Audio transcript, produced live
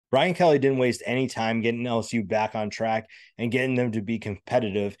Brian Kelly didn't waste any time getting LSU back on track and getting them to be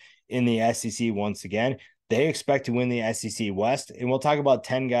competitive in the SEC once again. They expect to win the SEC West, and we'll talk about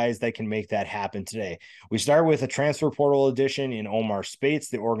 10 guys that can make that happen today. We start with a transfer portal addition in Omar Speights.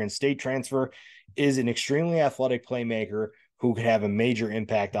 The Oregon State transfer is an extremely athletic playmaker who could have a major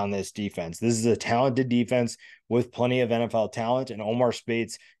impact on this defense. This is a talented defense with plenty of NFL talent, and Omar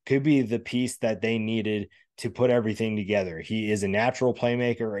Speights could be the piece that they needed to put everything together. He is a natural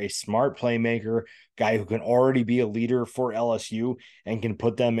playmaker, a smart playmaker, guy who can already be a leader for LSU and can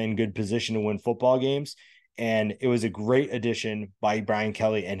put them in good position to win football games. And it was a great addition by Brian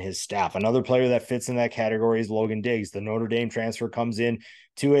Kelly and his staff. Another player that fits in that category is Logan Diggs. The Notre Dame transfer comes in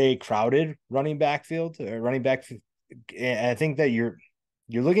to a crowded running back field, running back. And I think that you're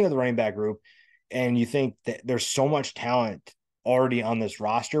looking at the running back group and you think that there's so much talent already on this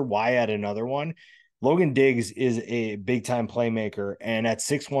roster. Why add another one? Logan Diggs is a big time playmaker, and at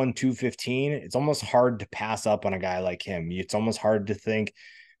 6'1", 215, it's almost hard to pass up on a guy like him. It's almost hard to think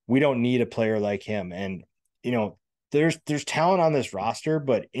we don't need a player like him. And there's talent on this roster,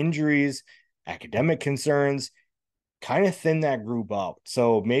 but injuries, academic concerns kind of thin that group out.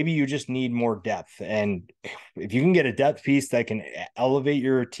 So maybe you just need more depth. And if you can get a depth piece that can elevate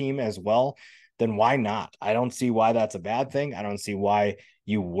your team as well, then why not? I don't see why that's a bad thing. I don't see why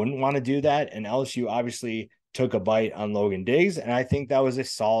you wouldn't want to do that. And LSU obviously took a bite on Logan Diggs, and I think that was a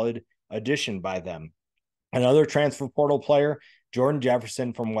solid addition by them. Another transfer portal player, Jordan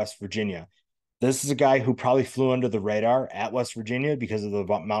Jefferson from West Virginia. This is a guy who probably flew under the radar at West Virginia because of the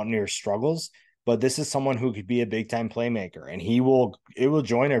Mountaineers' struggles, but this is someone who could be a big-time playmaker, and it will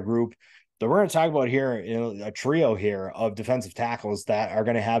join a group that we're going to talk about here, a trio here of defensive tackles that are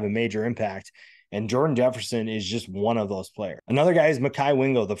going to have a major impact. And Jordan Jefferson is just one of those players. Another guy is Mekhi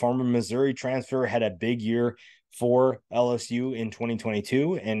Wingo, the former Missouri transfer, had a big year for LSU in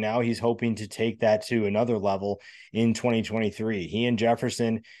 2022, and now he's hoping to take that to another level in 2023. He and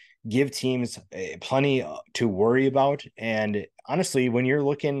Jefferson give teams plenty to worry about. And honestly, when you're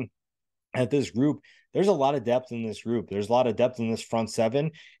looking at this group, there's a lot of depth in this group. There's a lot of depth in this front seven,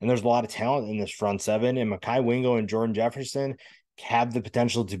 and there's a lot of talent in this front seven. And Mekhi Wingo and Jordan Jefferson have the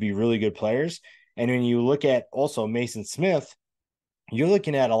potential to be really good players. And when you look at also Mason Smith, you're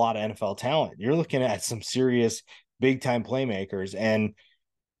looking at a lot of NFL talent. You're looking at some serious big-time playmakers. And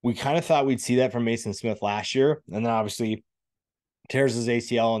we kind of thought we'd see that from Mason Smith last year. And then obviously tears his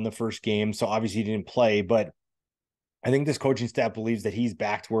ACL in the first game. So obviously he didn't play, but I think this coaching staff believes that he's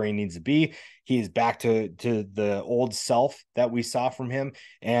back to where he needs to be. He is back to the old self that we saw from him.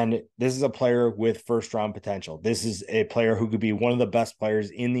 And this is a player with first round potential. This is a player who could be one of the best players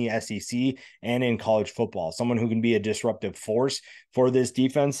in the SEC and in college football. Someone who can be a disruptive force for this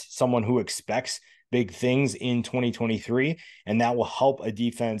defense, someone who expects big things in 2023. And that will help a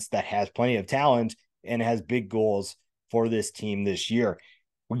defense that has plenty of talent and has big goals for this team this year.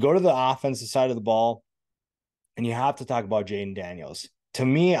 We go to the offensive side of the ball, and you have to talk about Jayden Daniels. To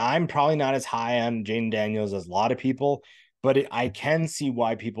me, I'm probably not as high on Jayden Daniels as a lot of people, but I can see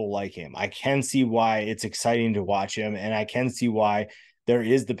why people like him. I can see why it's exciting to watch him, and I can see why there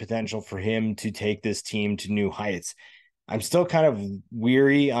is the potential for him to take this team to new heights. I'm still kind of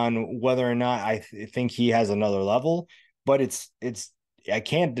weary on whether or not I think he has another level, but I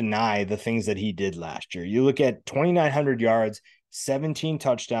can't deny the things that he did last year. You look at 2,900 yards, 17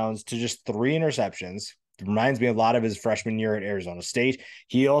 touchdowns to just 3 interceptions. It reminds me a lot of his freshman year at Arizona State.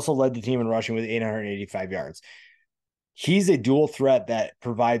 He also led the team in rushing with 885 yards. He's a dual threat that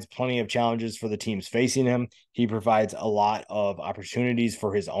provides plenty of challenges for the teams facing him. He provides a lot of opportunities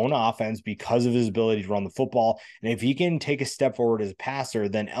for his own offense because of his ability to run the football. And if he can take a step forward as a passer,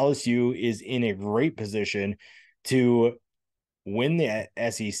 then LSU is in a great position to win the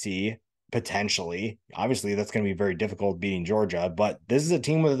SEC potentially. Obviously, that's going to be very difficult beating Georgia, but this is a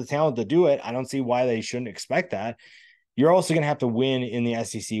team with the talent to do it. I don't see why they shouldn't expect that. You're also going to have to win in the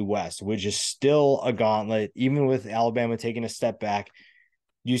SEC West, which is still a gauntlet. Even with Alabama taking a step back,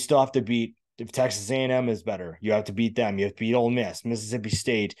 you still have to beat, if Texas A&M is better, you have to beat them. You have to beat Ole Miss, Mississippi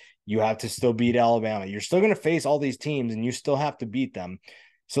State. You have to still beat Alabama. You're still going to face all these teams, and you still have to beat them.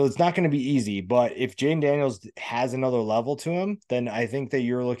 So it's not going to be easy, but if Jayden Daniels has another level to him, then I think that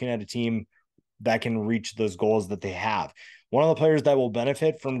you're looking at a team that can reach those goals that they have. One of the players that will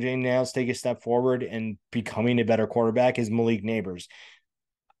benefit from Jayden Daniels take a step forward and becoming a better quarterback is Malik Nabers.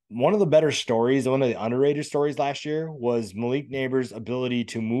 One of the better stories, one of the underrated stories last year was Malik Nabers' ability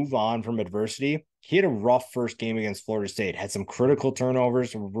to move on from adversity. He had a rough first game against Florida State, had some critical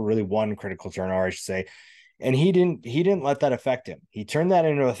turnovers, or really one critical turnover, I should say. And he didn't let that affect him. He turned that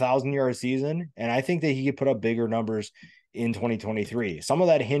into a 1,000-yard season. And I think that he could put up bigger numbers in 2023. Some of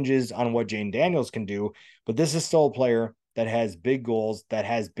that hinges on what Jane Daniels can do, but this is still a player that has big goals, that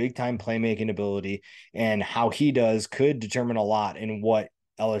has big time playmaking ability, and how he does could determine a lot in what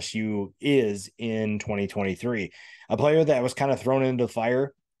LSU is in 2023. A player that was kind of thrown into the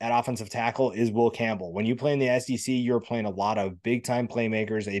fire at offensive tackle is Will Campbell. When you play in the SEC, you're playing a lot of big time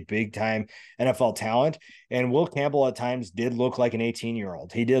playmakers, a big time NFL talent. And Will Campbell at times did look like an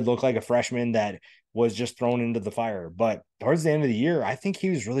 18-year-old. He did look like a freshman that was just thrown into the fire. But towards the end of the year, I think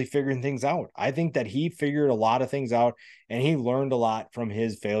he was really figuring things out. I think that he figured a lot of things out, and he learned a lot from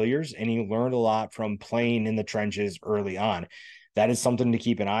his failures, and he learned a lot from playing in the trenches early on. That is something to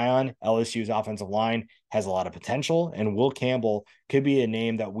keep an eye on. LSU's offensive line has a lot of potential, and Will Campbell could be a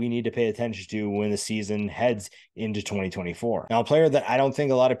name that we need to pay attention to when the season heads into 2024. Now, a player that I don't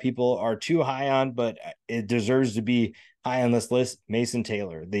think a lot of people are too high on, but it deserves to be high on this list, Mason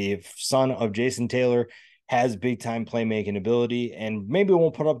Taylor, the son of Jason Taylor, has big time playmaking ability, and maybe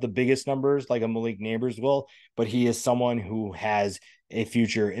won't put up the biggest numbers like a Malik Neighbors will, but he is someone who has a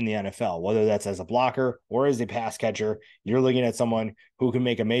future in the NFL, whether that's as a blocker or as a pass catcher. You're looking at someone who can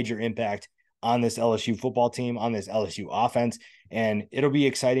make a major impact on this LSU football team, on this LSU offense. And it'll be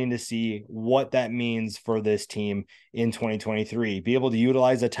exciting to see what that means for this team in 2023. Be able to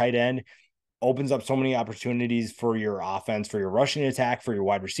utilize a tight end opens up so many opportunities for your offense, for your rushing attack, for your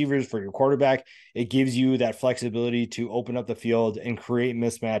wide receivers, for your quarterback. It gives you that flexibility to open up the field and create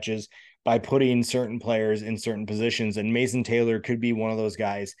mismatches by putting certain players in certain positions. And Mason Taylor could be one of those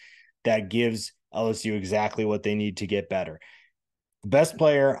guys that gives LSU exactly what they need to get better. The best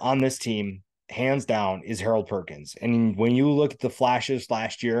player on this team, hands down, is Harold Perkins. And when you look at the flashes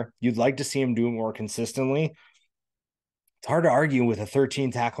last year, you'd like to see him do it more consistently. It's hard to argue with a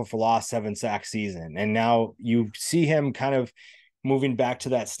 13 tackle for loss, 7 sack season. And now you see him kind of moving back to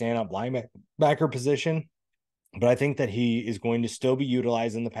that stand-up linebacker position. But I think that he is going to still be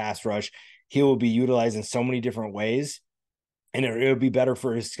utilized in the pass rush. He will be utilized in so many different ways, and it'll be better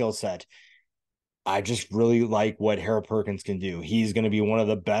for his skill set. I just really like what Harold Perkins can do. He's going to be one of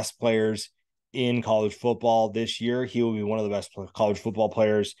the best players in college football this year. He will be one of the best college football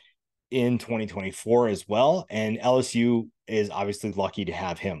players in 2024 as well. And LSU is obviously lucky to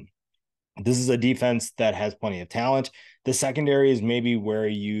have him. This is a defense that has plenty of talent. The secondary is maybe where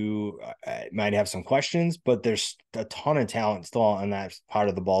you might have some questions, but there's a ton of talent still on that part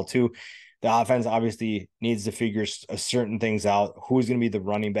of the ball too. The offense obviously needs to figure certain things out. Who's going to be the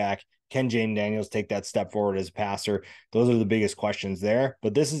running back? Can Jane Daniels take that step forward as a passer? Those are the biggest questions there.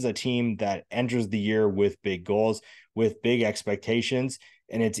 But this is a team that enters the year with big goals, with big expectations.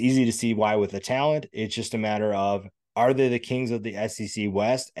 And it's easy to see why with the talent. It's just a matter of, are they the kings of the SEC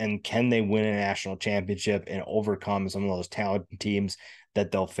West, and can they win a national championship and overcome some of those talented teams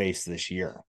that they'll face this year?